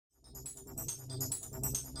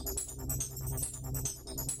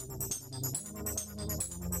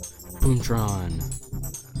Boomtron.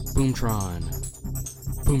 Boomtron.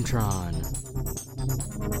 Boomtron.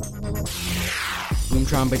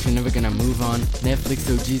 Boomtron, but you're never gonna move on. Netflix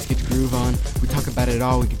OGs get the groove on. We talk about it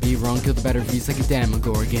all, we could be wrong. Kill the better views like a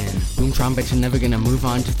Demogorgon. Boomtron, but you're never gonna move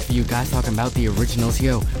on. Just a few guys talking about the originals.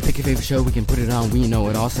 Yo, pick your favorite show, we can put it on. We know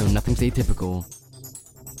it also, nothing's atypical.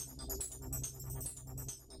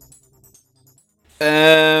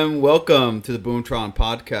 And welcome to the Boomtron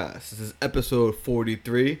podcast. This is episode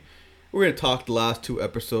 43. We're going to talk the last two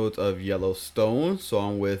episodes of Yellowstone. So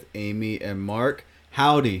I'm with Amy and Mark.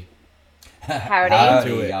 Howdy.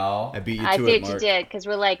 Howdy, y'all. I beat you to I it, see what Mark. you did, because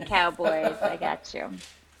we're like cowboys. I got you.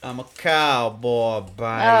 I'm a cowboy,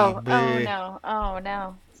 baby. Oh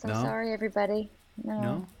no. So No? sorry, everybody.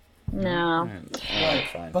 No? No. All right,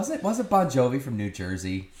 fine. Was it Bon Jovi from New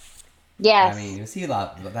Jersey? Yes. I mean, was he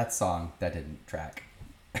that song that didn't track?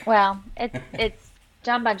 Well, it's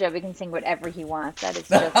John Bon Jovi can sing whatever he wants. That is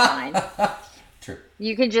just fine. True.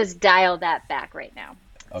 You can just dial that back right now.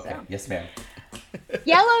 Okay. So. Yes, ma'am.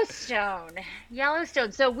 Yellowstone.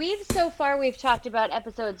 So we've talked about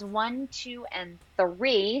episodes 1, 2, and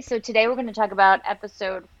 3. So today we're going to talk about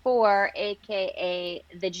episode 4, aka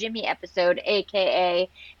the Jimmy episode, aka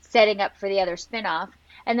setting up for the other spinoff,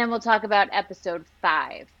 and then we'll talk about episode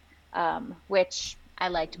 5, which I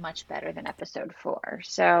liked much better than episode 4.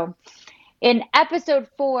 So in episode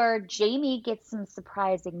 4, Jamie gets some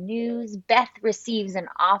surprising news. Beth receives an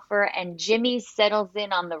offer, and Jimmy settles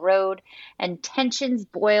in on the road, and tensions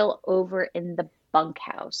boil over in the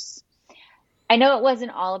bunkhouse. I know it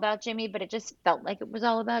wasn't all about Jimmy, but it just felt like it was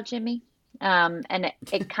all about Jimmy. And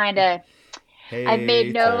it kind of, I've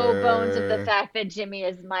made no bones of the fact that Jimmy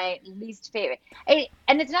is my least favorite.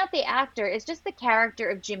 And it's not the actor, it's just the character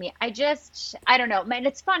of Jimmy. I don't know. And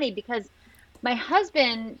it's funny because my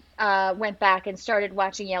husband went back and started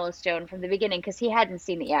watching Yellowstone from the beginning because he hadn't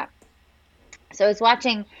seen it yet. So I was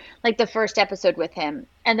watching like the first episode with him.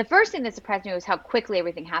 And the first thing that surprised me was how quickly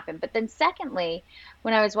everything happened. But then secondly,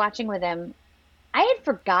 when I was watching with him, I had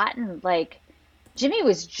forgotten like Jimmy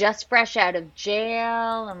was just fresh out of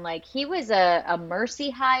jail, and like he was a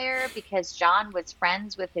mercy hire because John was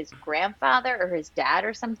friends with his grandfather or his dad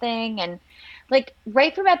or something. And like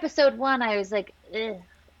right from episode 1, I was like,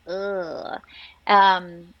 ugh.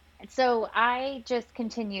 So I just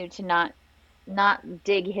continued to not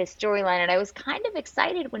dig his storyline, and I was kind of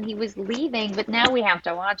excited when he was leaving, but now we have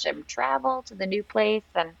to watch him travel to the new place,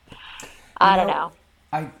 and I don't know.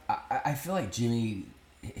 I feel like Jimmy,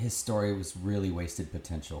 his story was really wasted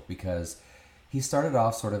potential because he started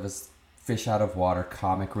off sort of as fish out of water,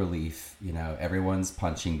 comic relief, everyone's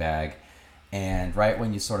punching bag. And right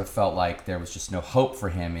when you sort of felt like there was just no hope for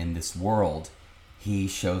him in this world, he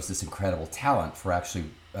shows this incredible talent for actually,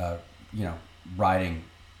 riding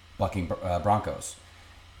bucking broncos.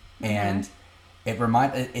 Mm-hmm. And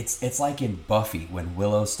it's like in Buffy when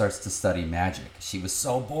Willow starts to study magic. She was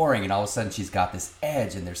so boring, and all of a sudden she's got this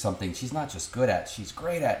edge, and there's something she's not just good at, she's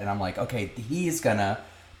great at. And I'm like, okay, he's gonna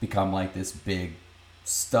become like this big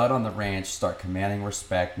stud on the ranch, start commanding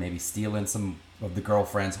respect, maybe stealing some of the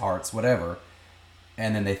girlfriend's hearts, whatever.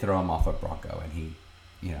 And then they throw him off a bronco, and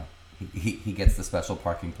he gets the special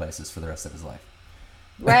parking places for the rest of his life.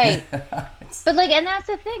 Right. But like, and that's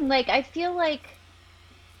the thing, like I feel like,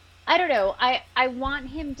 I don't know, I want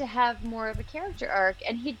him to have more of a character arc,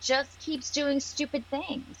 and he just keeps doing stupid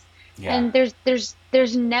things. Yeah. And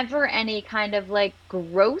there's never any kind of like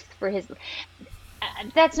growth for his.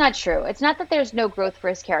 That's not true. It's not that there's no growth for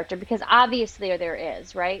his character, because obviously there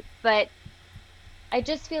is, right? But I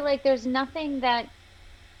just feel like there's nothing that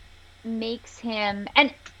makes him,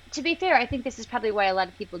 and to be fair, I think this is probably why a lot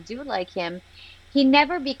of people do like him. He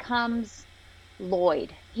never becomes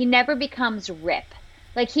Lloyd. He never becomes Rip.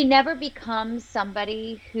 Like, he never becomes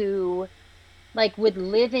somebody who, like, would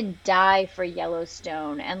live and die for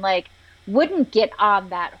Yellowstone and, like, wouldn't get on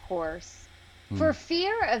that horse for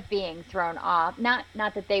fear of being thrown off. Not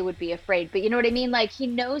that they would be afraid, but you know what I mean? Like, he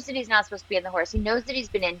knows that he's not supposed to be on the horse. He knows that he's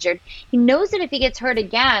been injured. He knows that if he gets hurt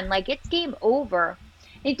again, like, it's game over.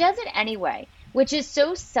 He does it anyway, which is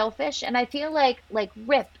so selfish. And I feel like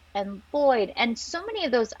Rip and Lloyd and so many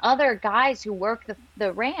of those other guys who work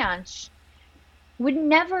the ranch would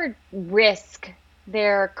never risk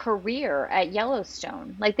their career at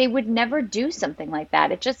Yellowstone. Like, they would never do something like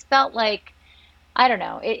that. It just felt like, I don't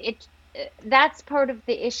know, that's part of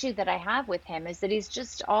the issue that I have with him, is that he's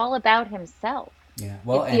just all about himself. Yeah,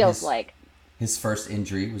 well, it feels like his first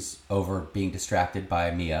injury was over being distracted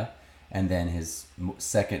by Mia, and then his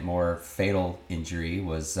second, more fatal injury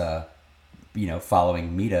was,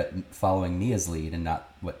 following Mia's lead and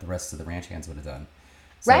not what the rest of the ranch hands would have done.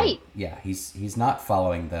 So, right. Yeah, he's not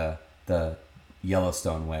following the the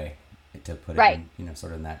Yellowstone way, to put it Right. in,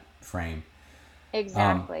 sort of in that frame.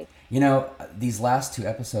 Exactly. These last two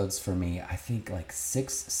episodes for me, I think like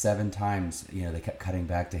 6-7 times, they kept cutting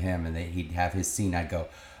back to him, and he'd have his scene. I'd go,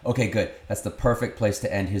 okay, good. That's the perfect place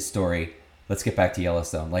to end his story. Let's get back to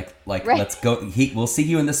Yellowstone. Like, Right. let's go. We'll see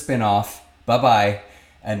you in the spinoff. Bye-bye.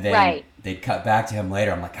 And then Right. they'd cut back to him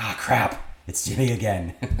later. I'm like, crap. It's Jimmy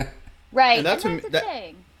again. Right. And And that's that's the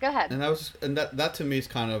thing. Go ahead. And that to me is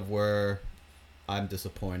kind of where I'm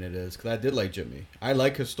disappointed is because I did like Jimmy. I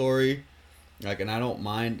like his story, and I don't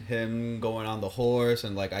mind him going on the horse,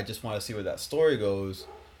 and I just want to see where that story goes.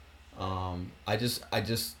 I just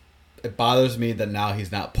it bothers me that now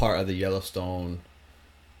he's not part of the Yellowstone,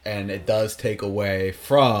 and it does take away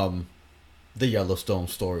from the Yellowstone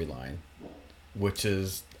storyline, which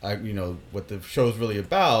is what the show's really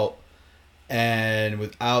about. And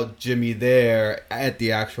without Jimmy there at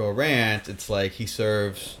the actual ranch, it's like he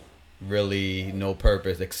serves really no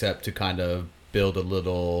purpose except to kind of build a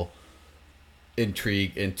little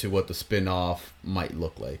intrigue into what the spin-off might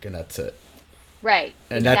look like, and that's it. Right.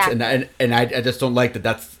 And exactly. that's and I just don't like that.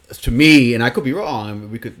 That's to me, and I could be wrong. I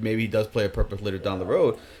mean, maybe he does play a purpose later down the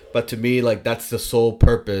road, but to me, that's the sole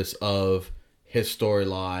purpose of his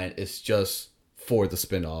storyline. It's just for the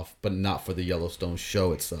spin-off, but not for the Yellowstone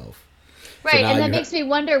show itself. Right, now and that you makes me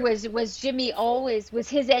wonder: was Jimmy was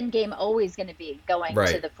his end game always going to be going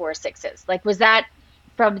Right. to the 4-6s? Like, was that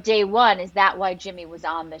from day one? Is that why Jimmy was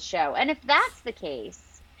on the show? And if that's the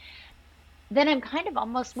case, then I'm kind of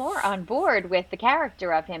almost more on board with the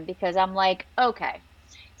character of him, because I'm like, okay,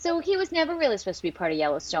 so he was never really supposed to be part of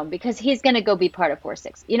Yellowstone because he's going to go be part of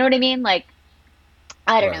 4-6. You know what I mean? Like,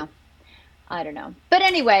 I don't Right. know. I don't know. But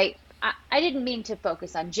anyway, I didn't mean to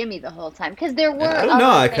focus on Jimmy the whole time, because there were I don't know.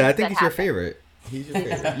 other I things think that he's your happened. favorite. He's your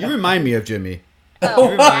favorite. You remind me of Jimmy.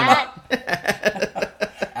 Oh, that,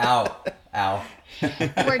 Ow.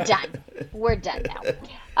 we're done. We're done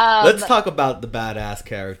now. Let's talk about the badass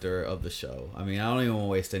character of the show. I mean, I don't even want to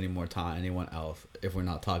waste any more time anyone else if we're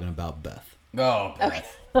not talking about Beth. Oh,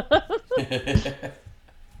 Beth.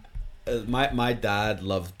 My dad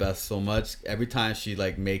loves Beth so much. Every time she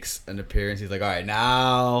makes an appearance, he's like, "All right,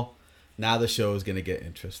 now the show is gonna get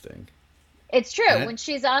interesting." It's true. And When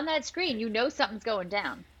she's on that screen, you know something's going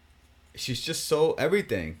down. she's just so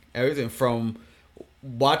everything from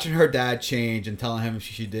watching her dad change and telling him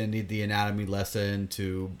she didn't need the anatomy lesson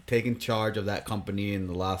to taking charge of that company in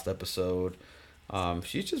the last episode.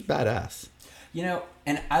 She's just badass.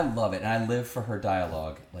 And I love it, and I live for her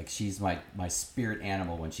dialogue. Like, she's my spirit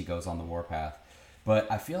animal when she goes on the warpath.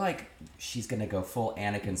 But I feel like she's gonna go full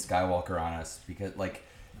Anakin Skywalker on us, because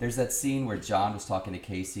there's that scene where John was talking to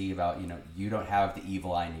Casey about, you don't have the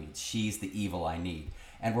evil I need. She's the evil I need.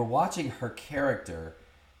 And we're watching her character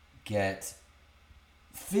get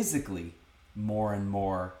physically more and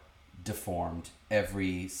more deformed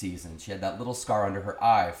every season. She had that little scar under her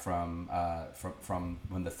eye from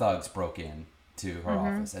when the thugs broke in to her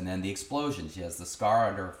office, and then the explosion. She has the scar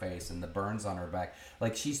under her face and the burns on her back.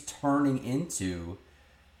 Like, she's turning into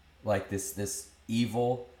this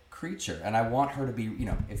evil creature, and I want her to be,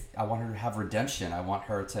 if I want her to have redemption, I want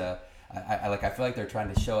her to. I feel like they're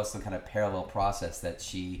trying to show us some kind of parallel process, that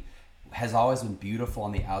she has always been beautiful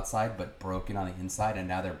on the outside but broken on the inside, and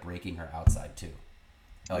now they're breaking her outside too.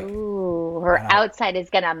 Ooh, her outside is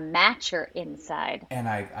going to match her inside. And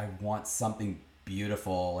I want something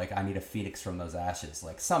beautiful. Like, I need a phoenix from those ashes.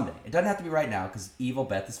 Like, someday. It doesn't have to be right now, because Evil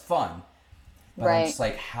Beth is fun. But I'm Right. just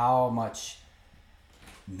like, how much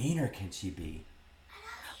meaner can she be?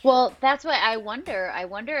 Well, that's why I wonder. I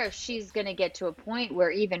wonder if she's going to get to a point where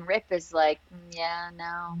even Rip is like, yeah,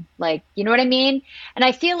 no. Like, you know what I mean? And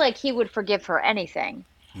I feel like he would forgive her anything.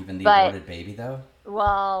 Even the But- aborted baby, though?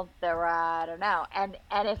 Well, I don't know. And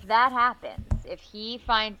if that happens, if he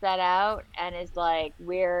finds that out and is like,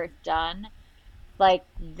 we're done, like,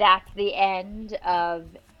 that's the end of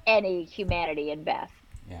any humanity in Beth.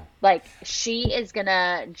 Yeah. Like, she is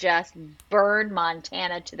gonna just burn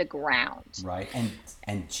Montana to the ground. Right.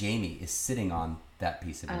 And Jamie is sitting on that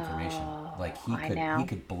piece of information. Like, I know. he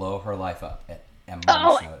could blow her life up at a Oh.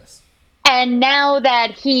 moment's notice. And now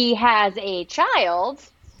that he has a child,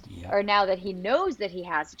 Yeah. or now that he knows that he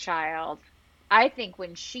has a child, I think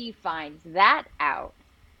when she finds that out,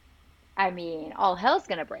 I mean, all hell's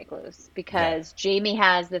gonna break loose, because Jamie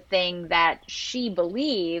has the thing that she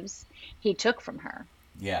believes he took from her.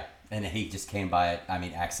 Yeah, and he just came by it,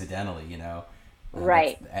 accidentally,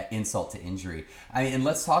 Right. That's insult to injury. And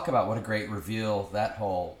let's talk about what a great reveal that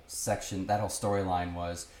whole section, that whole storyline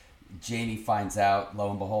was. Jamie finds out, lo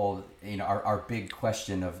and behold, our big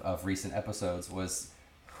question of recent episodes was,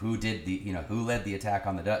 who did who led the attack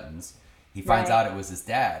on the Duttons. He finds out it was his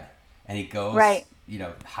dad, and he goes,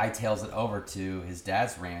 hightails it over to his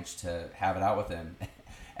dad's ranch to have it out with him.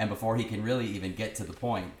 And before he can really even get to the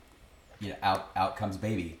point, out comes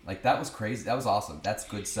baby. Like, that was crazy. That was awesome. That's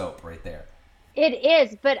good soap right there. It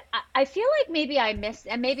is, but I feel like maybe I missed,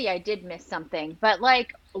 and maybe I did miss something, but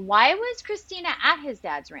like, why was Christina at his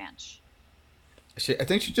dad's ranch? I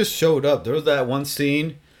think she just showed up. There was that one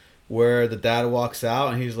scene where the dad walks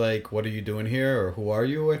out and he's like, "What are you doing here?" or "Who are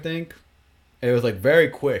you?" I think. It was like very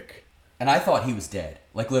quick. And I thought he was dead.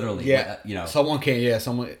 Like, literally. Yeah. Someone came. Yeah.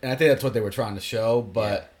 Someone. And I think that's what they were trying to show.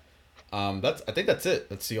 But I think that's it.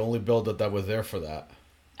 That's the only build that was there for that.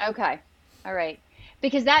 Okay. All right.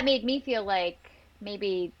 Because that made me feel like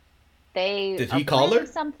maybe did he call her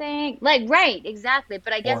something? Like, right. Exactly.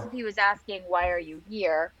 But I guess if he was asking, "Why are you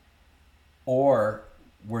here?" Or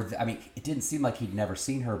it didn't seem like he'd never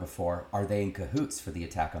seen her before. Are they in cahoots for the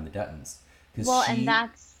attack on the Duttons?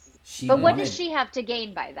 But what does she have to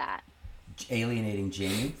gain by that? Alienating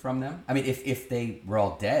Jamie from them. I mean, if they were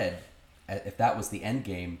all dead, if that was the end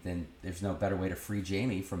game, then there's no better way to free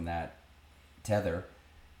Jamie from that tether.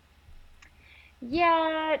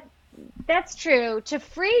 Yeah, that's true. To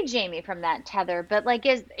free Jamie from that tether, but like,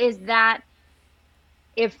 is that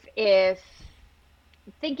if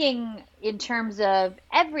thinking in terms of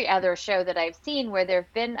every other show that I've seen where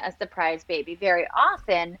there've been a surprise baby, very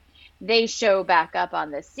often they show back up on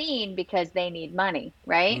the scene because they need money,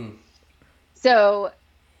 right? So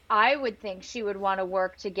I would think she would want to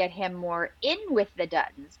work to get him more in with the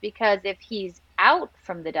Duttons, because if he's out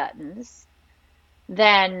from the Duttons,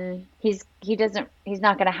 then he's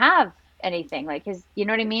not going to have anything like his, you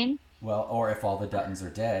know what I mean? Well, or if all the Duttons are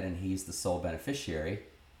dead and he's the sole beneficiary.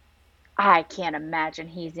 I can't imagine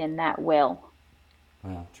he's in that will.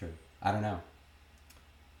 Well, true. I don't know.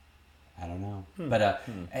 But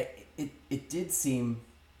it did seem,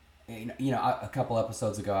 a couple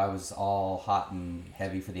episodes ago I was all hot and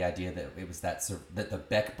heavy for the idea that it was that the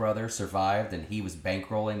Beck brother survived and he was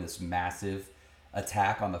bankrolling this massive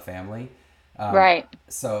attack on the family. Right.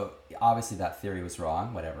 So obviously that theory was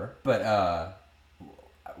wrong, whatever. But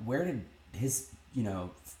where did his,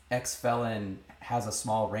 ex-felon has a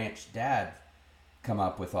small ranch dad come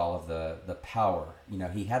up with all of the power?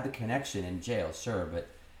 He had the connection in jail, sure, but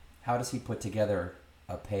how does he put together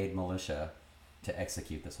a paid militia to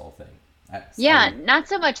execute this whole thing? Not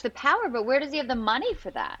so much the power, but where does he have the money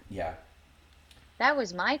for that? Yeah. That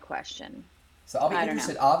was my question. So I'll be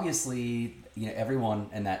interested. Obviously, everyone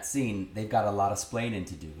in that scene, they've got a lot of splaining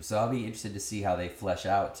to do. So I'll be interested to see how they flesh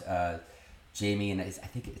out Jamie and I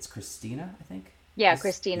think it's Christina, I think. Yeah,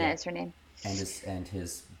 Christina is her name. And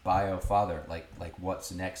his bio father, like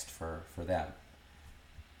what's next for them.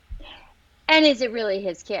 And is it really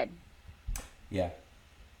his kid? Yeah.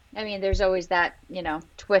 I mean, there's always that,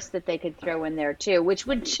 twist that they could throw in there too, which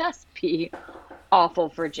would just be awful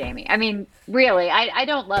for Jamie. I mean, really, I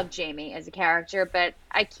don't love Jamie as a character, but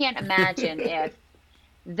I can't imagine if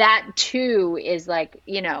that too is like,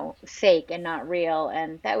 fake and not real,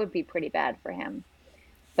 and that would be pretty bad for him.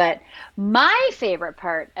 But my favorite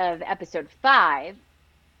part of episode 5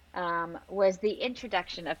 was the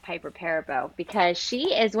introduction of Piper Perabo, because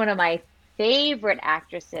she is one of my favorite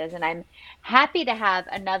actresses, and I'm happy to have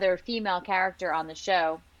another female character on the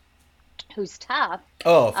show who's tough.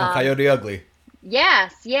 Oh, from Coyote Ugly.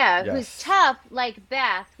 Yes, who's tough like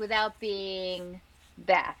Beth without being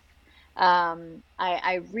Beth. I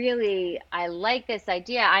like this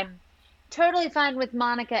idea. I'm totally fine with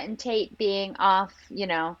Monica and Tate being off,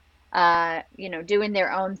 doing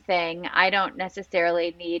their own thing. I don't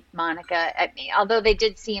necessarily need Monica at me, although they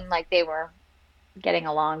did seem like they were getting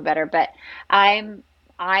along better. But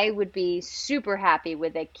I would be super happy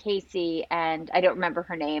with a Casey, and I don't remember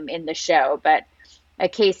her name in the show, but a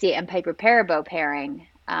Casey and Piper Perabo pairing.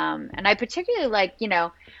 And I particularly like,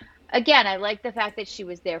 again, I like the fact that she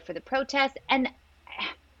was there for the protest. And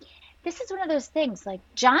this is one of those things, like,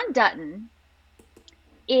 John Dutton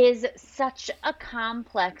is such a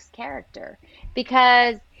complex character,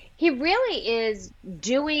 because he really is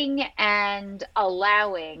doing and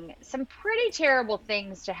allowing some pretty terrible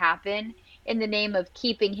things to happen in the name of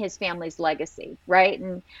keeping his family's legacy, right?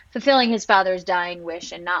 And fulfilling his father's dying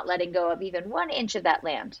wish and not letting go of even 1 inch of that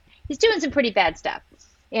land. He's doing some pretty bad stuff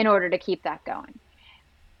in order to keep that going.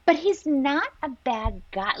 But he's not a bad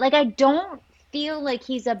guy. Like, I don't feel like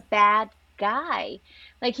he's a bad guy.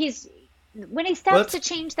 Like, when he stops to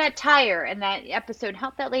change that tire in that episode,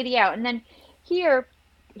 help that lady out. And then here,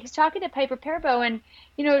 he's talking to Piper Perabo, and,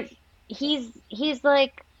 he's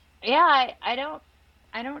like, yeah, I don't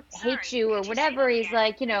hate you or whatever. He's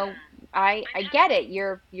like, I get it.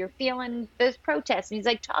 You're feeling those protests. And he's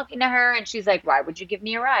like talking to her, and she's like, "Why would you give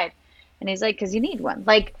me a ride?" And he's like, "Because you need one."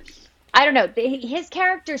 Like, I don't know. His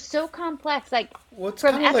character's so complex. Like Well, it's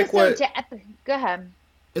from kind of like episode what to episode. Go ahead.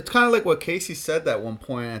 it's kind of like what Casey said at one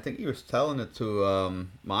point. I think he was telling it to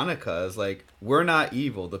Monica. Is like, we're not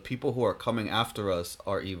evil. The people who are coming after us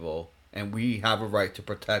are evil, and we have a right to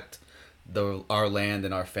protect our land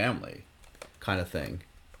and our family, kind of thing.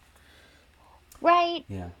 Right.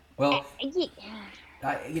 Yeah. Well,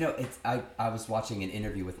 Yeah. I was watching an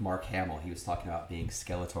interview with Mark Hamill. He was talking about being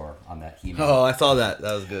Skeletor on that He-Man. Oh, I saw that.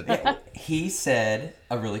 That was good. He said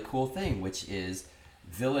a really cool thing, which is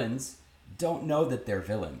villains don't know that they're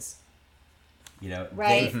villains. You know,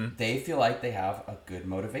 Right. they feel like they have a good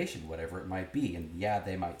motivation, whatever it might be. And yeah,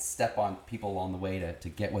 they might step on people along the way to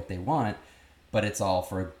get what they want, but it's all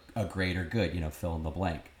for a greater good, fill in the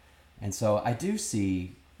blank. And so I do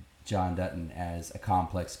see John Dutton as a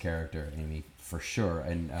complex character, Amy, for sure.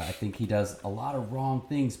 And I think he does a lot of wrong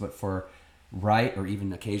things, but for right or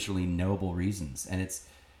even occasionally noble reasons. And it's,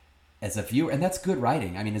 as a viewer, and that's good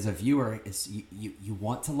writing. I mean, as a viewer, you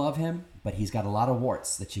want to love him, but he's got a lot of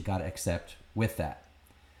warts that you got to accept with that.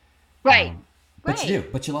 Right. But right. you do.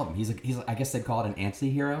 But you love him. He's I guess they'd call it an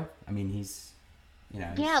anti-hero. I mean, he's.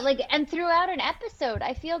 Yeah, like, and throughout an episode,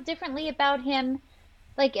 I feel differently about him,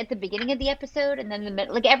 like at the beginning of the episode and then the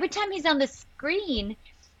middle. Like every time he's on the screen,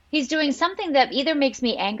 he's doing something that either makes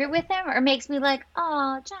me angry with him or makes me like,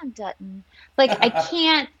 oh, John Dutton. Like I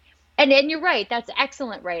can't. And you're right. That's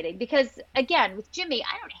excellent writing because again, with Jimmy,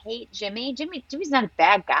 I don't hate Jimmy. Jimmy's not a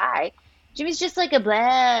bad guy. Jimmy's just like a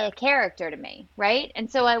blah character to me, right? And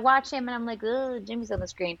so I watch him and I'm like, oh, Jimmy's on the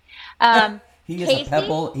screen. He is Casey? a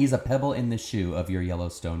pebble. He's a pebble in the shoe of your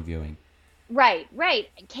Yellowstone viewing. Right.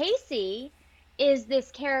 Casey is this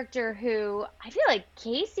character who I feel like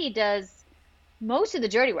Casey does most of the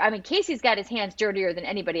dirty work. I mean, Casey's got his hands dirtier than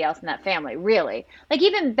anybody else in that family, really. Like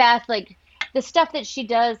even Beth, like the stuff that she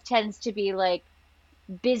does tends to be like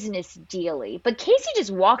business dealy, but Casey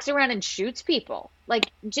just walks around and shoots people. Like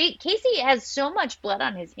Casey has so much blood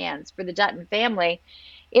on his hands for the Dutton family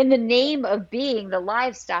in the name of being the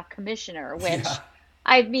livestock commissioner, which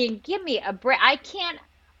I mean, give me a break. I can't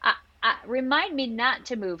remind me not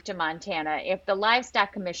to move to Montana if the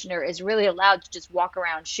livestock commissioner is really allowed to just walk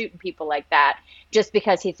around shooting people like that just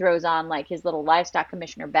because he throws on like his little livestock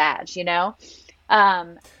commissioner badge,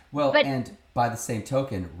 And by the same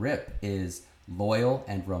token, Rip is loyal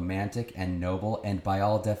and romantic and noble and by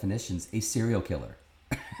all definitions a serial killer.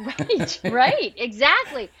 Right,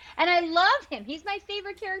 exactly. And I love him. He's my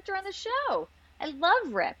favorite character on the show. I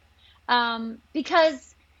love Rip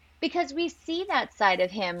because we see that side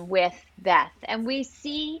of him with Beth, and we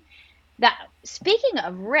see that. Speaking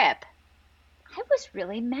of Rip, I was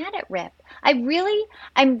really mad at Rip. I'm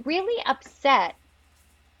really upset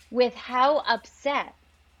with how upset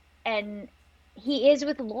and he is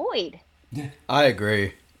with Lloyd. I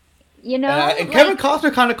agree. And Kevin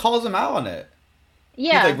Costner kind of calls him out on it.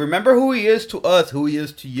 Yeah. He's like, remember who he is to us, who he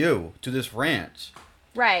is to you, to this ranch.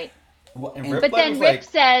 Right. Well, But then Rip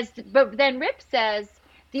says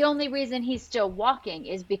the only reason he's still walking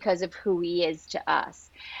is because of who he is to us.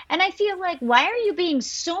 And I feel like, why are you being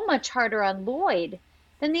so much harder on Lloyd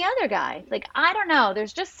than the other guy? Like, I don't know.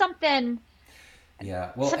 There's just something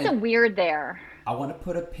weird there. I want to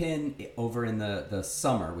put a pin over in the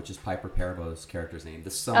Summer, which is Piper Parabo's character's name. The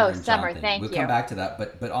Summer and Summer, Jonathan. thank we'll you. come back to that,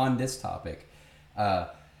 but on this topic,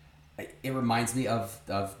 it reminds me of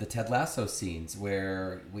the Ted Lasso scenes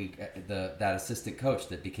where that assistant coach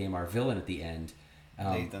that became our villain at the end.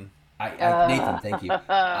 Nathan. Nathan, thank you.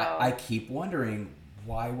 I keep wondering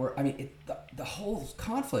why the whole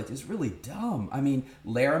conflict is really dumb. I mean,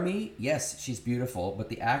 Laramie, yes, she's beautiful, but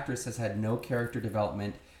the actress has had no character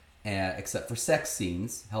development except for sex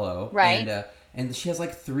scenes. Hello. Right. And she has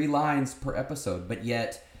like 3 lines per episode, but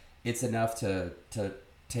yet it's enough to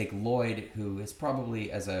take Lloyd, who is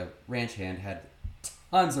probably, as a ranch hand, had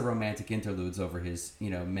tons of romantic interludes over his,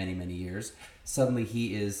 many, many years. Suddenly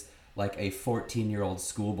he is like a 14-year-old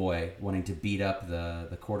schoolboy wanting to beat up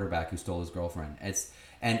the quarterback who stole his girlfriend.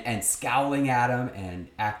 And scowling at him and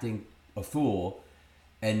acting a fool.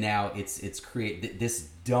 And now this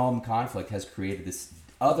dumb conflict has created this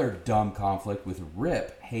other dumb conflict with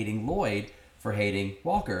Rip hating Lloyd for hating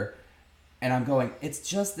Walker. And I'm going, it's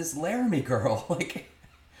just this Laramie girl. Like,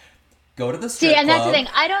 go to the strip club. That's the thing.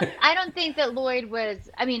 I don't think that Lloyd was.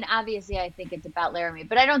 I mean, obviously, I think it's about Laramie,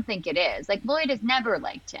 but I don't think it is. Like, Lloyd has never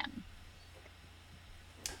liked him.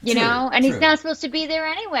 You True, know, and he's true. not supposed to be there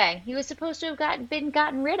anyway. He was supposed to have been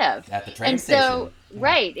gotten rid of. At the train And so, station. Yeah.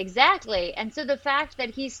 right, exactly. And so the fact that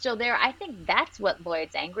he's still there, I think that's what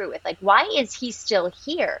Lloyd's angry with. Like, why is he still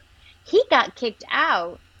here? He got kicked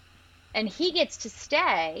out and he gets to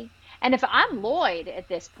stay. And if I'm Lloyd at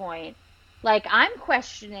this point, like, I'm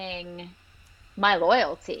questioning my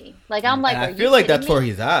loyalty. Like, I'm And like, I are you feel like kidding that's where me?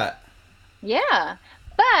 he's at. Yeah.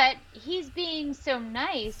 But he's being so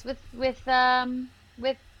nice with what's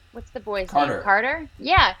the boy's name? Carter. Carter?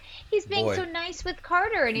 Yeah. He's being Boy. so nice with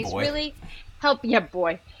Carter and he's Boy. really yeah,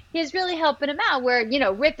 boy. He's really helping him out where, you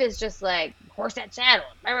know, Rip is just like, horse that saddle,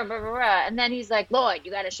 blah, blah, blah, blah. And then he's like, Lloyd,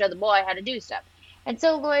 you got to show the boy how to do stuff. And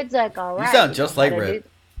so Lloyd's like, all You right. sound you just know how like to Rip.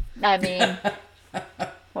 I mean,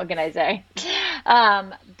 what can I say?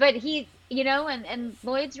 But he, you know, and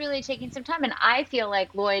Lloyd's really taking some time. And I feel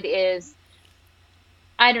like Lloyd is,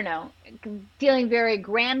 I don't know, feeling very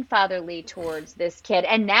grandfatherly towards this kid.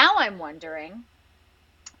 And now I'm wondering,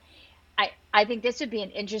 I think this would be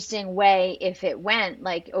an interesting way if it went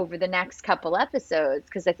like over the next couple episodes,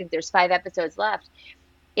 because I think there's 5 episodes left.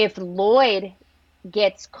 If Lloyd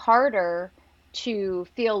gets Carter to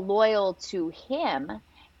feel loyal to him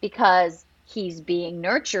because he's being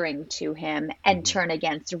nurturing to him and turn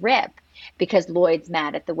against Rip because Lloyd's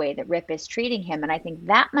mad at the way that Rip is treating him. And I think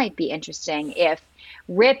that might be interesting if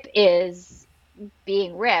Rip is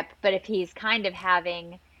being Rip, but if he's kind of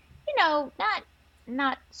having, you know,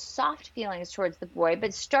 not soft feelings towards the boy,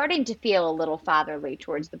 but starting to feel a little fatherly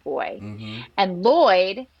towards the boy. Mm-hmm. And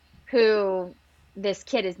Lloyd, who this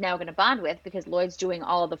kid is now going to bond with because Lloyd's doing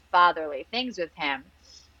all of the fatherly things with him.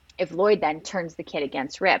 If Lloyd then turns the kid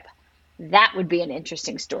against Rip, that would be an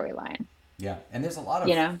interesting storyline. Yeah, and there's a lot of,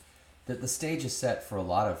 You know? the stage is set for a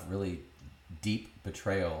lot of really deep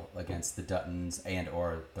betrayal against the Duttons and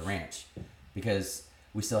or the ranch, because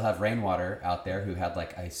we still have Rainwater out there who had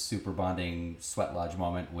like a super bonding sweat lodge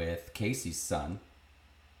moment with Casey's son,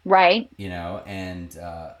 Right. you know, and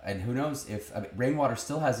who knows if Rainwater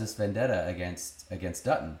still has this vendetta against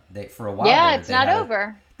Dutton. They for a while. Yeah, there, it's they not had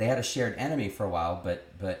over. They had a shared enemy for a while,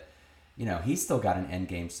 but you know he's still got an end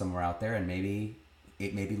game somewhere out there, and maybe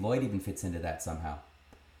Lloyd even fits into that somehow.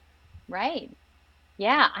 Right.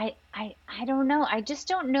 Yeah, I don't know. I just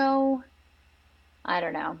don't know. I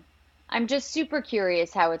don't know. I'm just super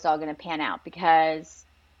curious how it's all going to pan out because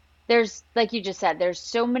there's, like you just said, there's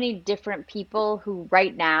so many different people who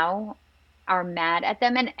right now are mad at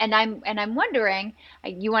them, and I'm wondering.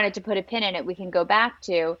 You wanted to put a pin in it. We can go back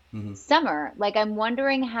to Mm-hmm. Summer. Like I'm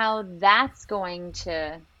wondering how that's going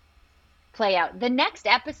to play out. The next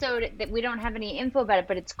episode that we don't have any info about it,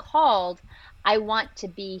 but it's called "I Want to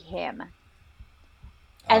Be Him,"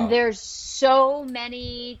 and Oh. there's so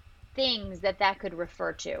many things that could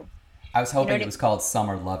refer to. I was hoping what it was called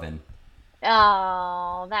Summer Lovin'.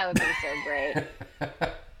 Oh, that would be so great.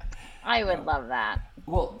 I would love that.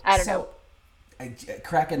 Well, I don't know.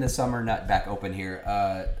 Cracking the summer nut back open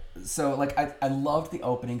here. So, like, I loved the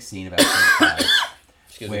opening scene of episode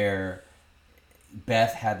 5, where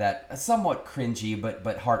Beth had that somewhat cringy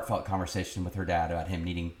but heartfelt conversation with her dad about him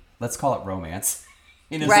needing, let's call it romance,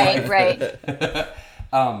 in his life. Right.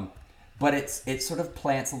 But it sort of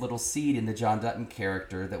plants a little seed in the John Dutton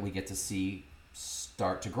character that we get to see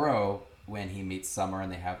start to grow when he meets Summer,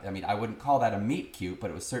 and they have. I mean, I wouldn't call that a meet cute,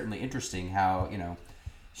 but it was certainly interesting how, you know,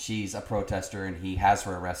 she's a protester and he has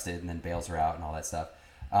her arrested and then bails her out and all that stuff.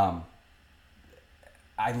 I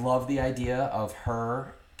love the idea of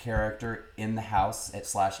her character in the house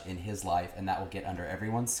 / in his life, and that will get under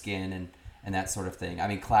everyone's skin and that sort of thing. I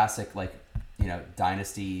mean, classic, like, you know,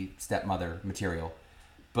 Dynasty stepmother material.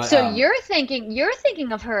 But So you're thinking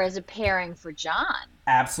of her as a pairing for John.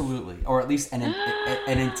 absolutely, or at least an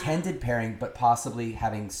intended pairing, but possibly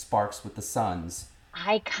having sparks with the sons.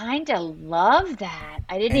 I kind of love that.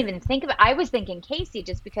 I didn't even think of it. I was thinking Casey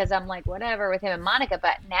just because I'm like, whatever with him and Monica.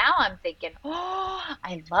 But now I'm thinking, oh,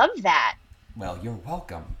 I love that. Well, you're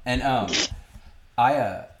welcome. And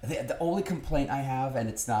the only complaint I have, and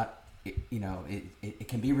it's not, you know, it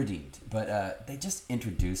can be redeemed, but they just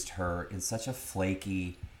introduced her in such a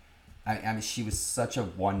flaky. I mean, she was such a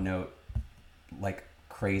one note, like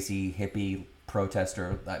crazy hippie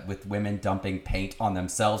protester with women dumping paint on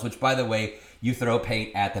themselves. Which, by the way, you throw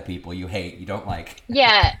paint at the people you hate, you don't like.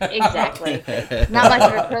 Yeah, exactly. Not much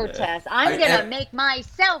of a protest. I'm gonna make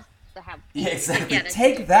myself the house. Yeah, exactly. Get it.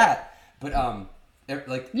 Take that. But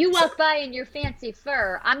like You walk by in your fancy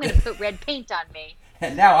fur. I'm gonna put red paint on me.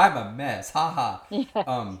 And now I'm a mess. Ha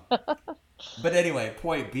ha. But anyway,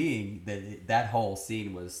 point being that whole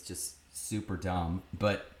scene was just super dumb.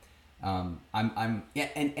 But I'm yeah,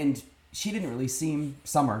 and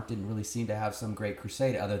Summer didn't really seem to have some great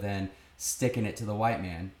crusade other than sticking it to the white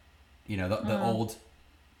man. You know,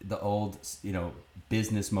 the old, you know,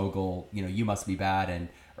 business mogul, you know, you must be bad and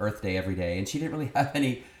Earth Day every day. And she didn't really have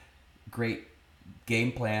any great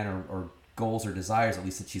game plan or goals or desires, at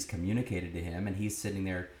least that she's communicated to him. And he's sitting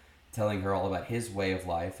there telling her all about his way of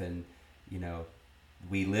life. And, you know,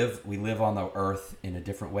 we live on the earth in a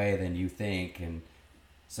different way than you think. And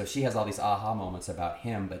so she has all these aha moments about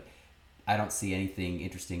him, but I don't see anything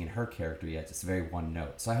interesting in her character yet. It's very one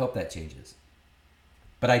note. So I hope that changes.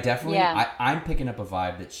 But I definitely, I'm picking up a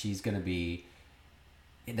vibe that she's going to be,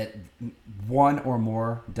 that one or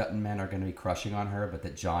more Dutton men are going to be crushing on her, but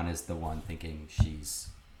that John is the one thinking she's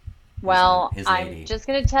Well, his lady. I'm just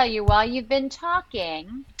going to tell you, while you've been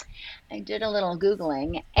talking, I did a little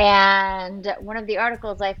Googling, and one of the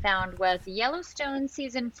articles I found was Yellowstone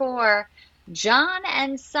Season 4, John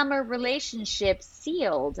and Summer relationship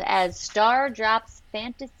sealed as Star drops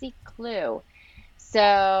fantasy clue.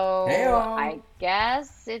 So Hey-o. I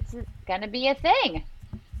guess it's going to be a thing.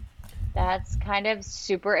 That's kind of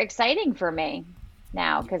super exciting for me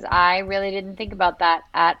now, because I really didn't think about that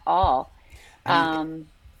at all.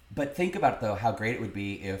 But think about it, though, how great it would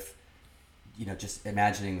be if, you know, just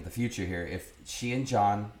imagining the future here, if she and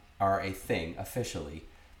John are a thing officially,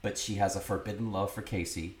 but she has a forbidden love for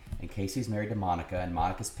Casey, and Casey's married to Monica, and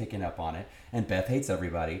Monica's picking up on it, and Beth hates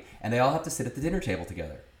everybody, and they all have to sit at the dinner table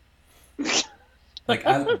together. Like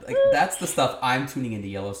that's the stuff I'm tuning into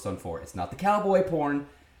Yellowstone for. It's not the cowboy porn.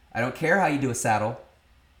 I don't care how you do a saddle.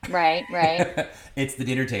 Right. It's the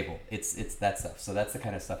dinner table. It's that stuff. So that's the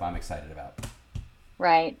kind of stuff I'm excited about.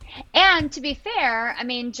 Right. And to be fair, I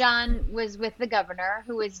mean, John was with the governor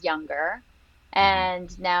who was younger,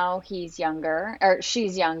 and now he's younger, or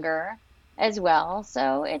she's younger as well.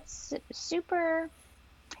 So it's super.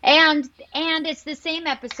 And it's the same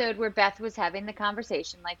episode where Beth was having the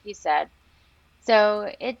conversation, like you said.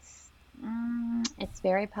 So it's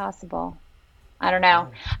very possible. I don't know.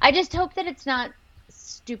 I just hope that it's not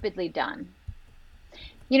stupidly done.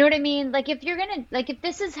 You know what I mean? Like if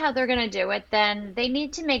this is how they're gonna do it, then they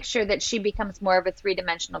need to make sure that she becomes more of a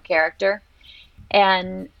three-dimensional character.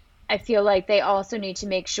 And I feel like they also need to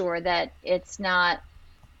make sure that it's not,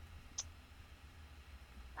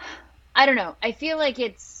 I don't know. I feel like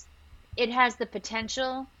it has the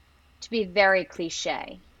potential to be very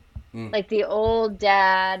cliche. Like the old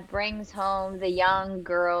dad brings home the young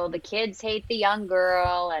girl, the kids hate the young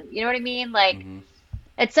girl, and you know what I mean? Like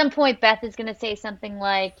at some point Beth is going to say something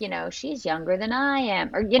like, you know, she's younger than I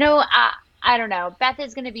am, or, you know, I don't know. Beth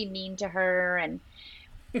is going to be mean to her, and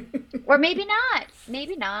or maybe not.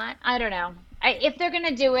 I don't know. If they're going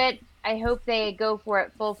to do it, I hope they go for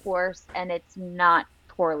it full force and it's not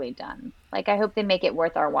poorly done. Like I hope they make it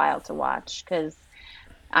worth our while to watch, because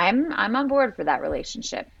I'm on board for that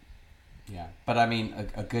relationship. Yeah, but I mean,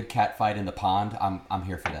 a good cat fight in the pond, I'm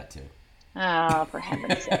here for that too. Oh, for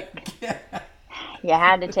heaven's sake! You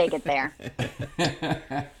had to take it there.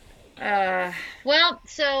 Well,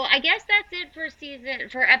 so I guess that's it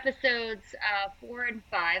for episodes 4 and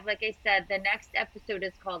 5. Like I said, the next episode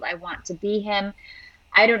is called "I Want to Be Him."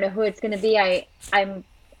 I don't know who it's going to be. I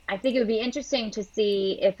think it would be interesting to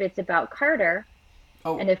see if it's about Carter.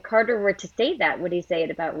 Oh. And if Carter were to say that, would he say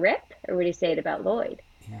it about Rip or would he say it about Lloyd?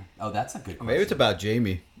 Yeah. Oh, that's a good question. Maybe it's about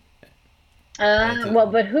Jamie. Well,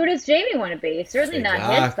 but who does Jamie want to be? Certainly not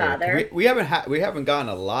his father. We haven't gotten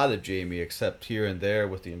a lot of Jamie except here and there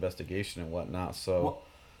with the investigation and whatnot. So, well,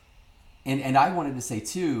 and I wanted to say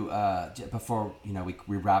too, before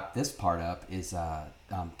we wrap this part up, is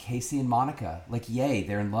Casey and Monica, like, yay,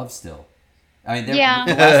 they're in love still. I mean, the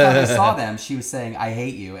last time we saw them, she was saying, "I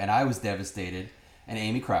hate you," and I was devastated, and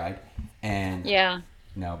Amy cried, and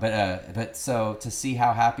but so to see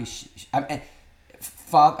how happy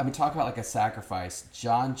talk about like a sacrifice.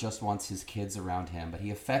 John just wants his kids around him, but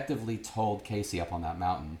he effectively told Casey up on that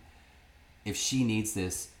mountain, if she needs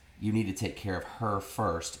this, you need to take care of her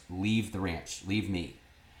first. Leave the ranch. Leave me.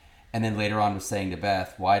 And then later on was saying to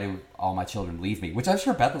Beth, why do all my children leave me? Which I'm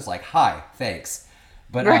sure Beth was like, hi, thanks.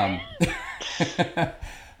 But,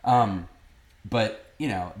 but you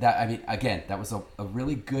know, that, I mean, again, that was a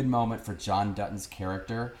really good moment for John Dutton's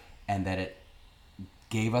character, and that it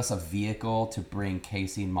gave us a vehicle to bring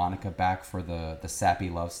Casey and Monica back for the sappy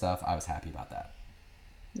love stuff. I was happy about that.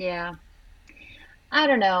 Yeah. I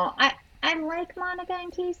don't know. I like Monica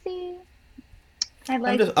and Casey. I'm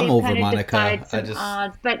over Monica.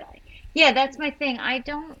 Odds, but yeah, that's my thing. I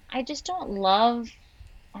don't love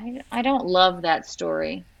that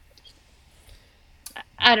story.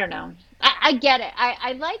 I don't know. I get it.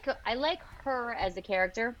 I like her as a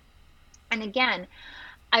character. And again,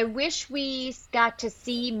 I wish we got to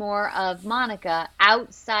see more of Monica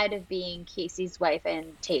outside of being Casey's wife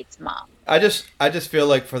and Tate's mom. I just feel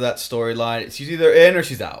like for that storyline, she's either in or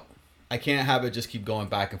she's out. I can't have it just keep going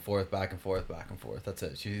back and forth, back and forth, back and forth. That's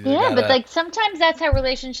it. She's either Yeah, gotta, but like sometimes that's how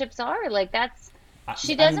relationships are. Like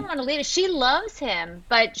she doesn't want to leave. She loves him,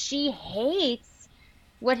 but she hates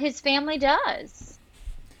what his family does.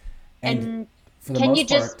 And for the can most you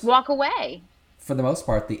just part, walk away? For the most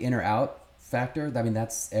part, the in or out factor, I mean,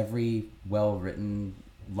 that's every well-written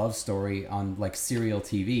love story on like serial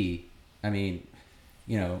TV. I mean,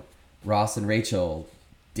 you know, Ross and Rachel,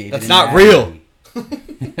 David That's and not Maggie. real.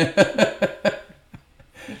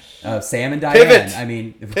 Sam and Diane. Pivot. I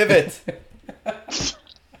mean, Pivot.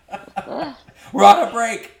 we're on a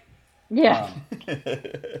break. Yeah.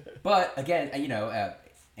 But again, you know,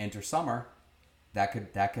 enter Summer. That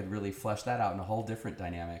could really flesh that out in a whole different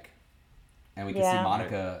dynamic, and we can see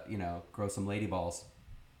Monica, you know, grow some lady balls.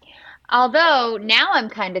 Although now I'm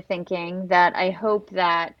kind of thinking that I hope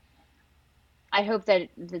that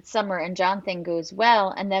the Summer and John thing goes well,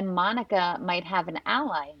 and then Monica might have an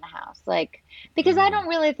ally in the house, like because I don't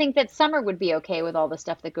really think that Summer would be okay with all the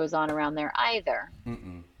stuff that goes on around there either.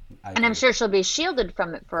 And I'm sure she'll be shielded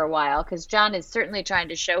from it for a while because John is certainly trying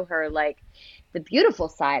to show her like the beautiful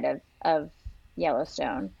side of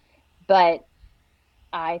Yellowstone, but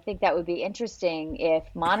I think that would be interesting if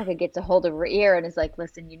Monica gets a hold of her ear and is like,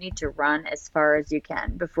 listen, you need to run as far as you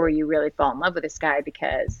can before you really fall in love with this guy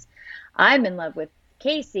because I'm in love with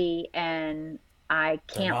Casey and I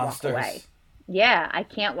can't walk away. Yeah, I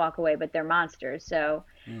can't walk away, but they're monsters. So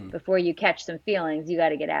before you catch some feelings, you got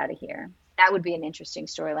to get out of here. That would be an interesting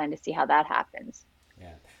storyline to see how that happens.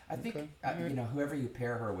 Yeah. I think, you know, whoever you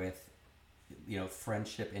pair her with, you know,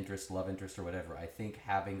 friendship interest, love interest, or whatever, I think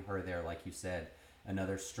having her there, like you said,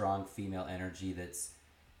 another strong female energy that's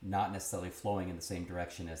not necessarily flowing in the same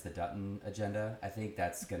direction as the Dutton agenda, I think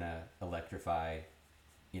that's going to electrify,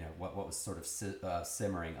 you know, what was sort of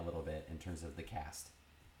simmering a little bit in terms of the cast.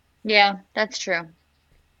 Yeah, that's true.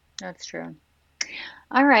 That's true.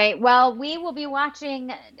 All right. Well, we will be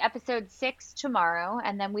watching episode 6 tomorrow,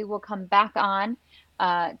 and then we will come back on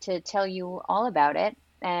to tell you all about it.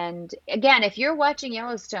 And again, if you're watching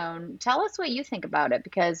Yellowstone, tell us what you think about it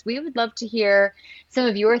because we would love to hear some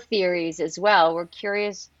of your theories as well. We're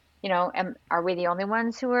curious, you know, are we the only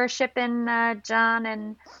ones who are shipping John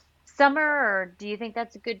and Summer, or do you think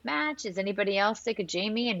that's a good match? Is anybody else sick of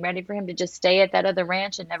Jamie and ready for him to just stay at that other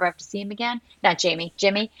ranch and never have to see him again? Not Jamie,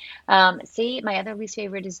 Jimmy. See, my other least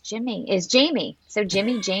favorite is Jamie. So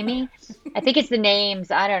Jimmy, Jamie. I think it's the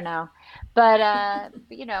names. I don't know. But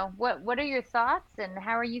you know, what are your thoughts and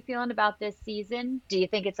how are you feeling about this season? Do you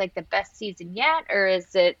think it's like the best season yet, or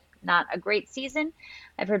is it not a great season?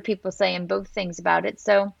 I've heard people saying both things about it.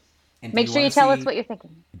 So make sure you tell us what you're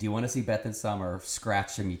thinking. Do you want to see Beth and Summer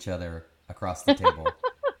scratching each other across the table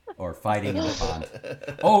or fighting in the pond?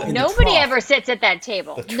 Oh, nobody ever sits at that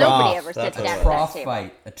table. Nobody ever sits down at that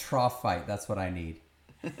table. A trough fight. That's what I need.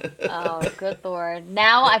 Oh, good Lord.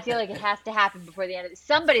 Now I feel like it has to happen before the end of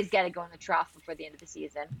somebody's got to go in the trough before the end of the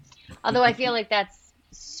season. Although I feel like that's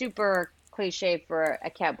super cliche for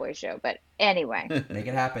a cowboy show. But anyway. Make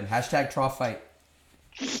it happen. # trough fight.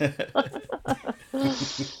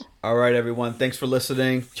 All right, everyone. Thanks for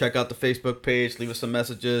listening. Check out the Facebook page. Leave us some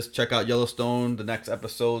messages. Check out Yellowstone, the next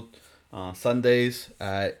episode, Sundays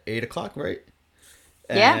at 8 o'clock, right?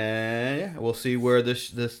 Yeah. And yeah, we'll see where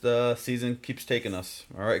this season keeps taking us.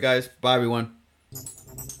 All right, guys. Bye, everyone.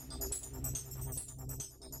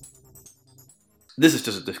 This is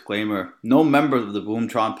just a disclaimer. No members of the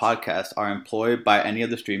Boomtron podcast are employed by any of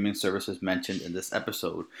the streaming services mentioned in this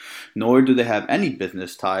episode, nor do they have any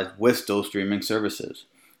business ties with those streaming services.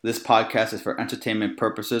 This podcast is for entertainment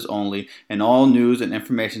purposes only, and all news and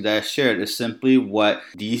information that is shared is simply what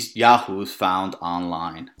these yahoos found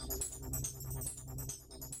online.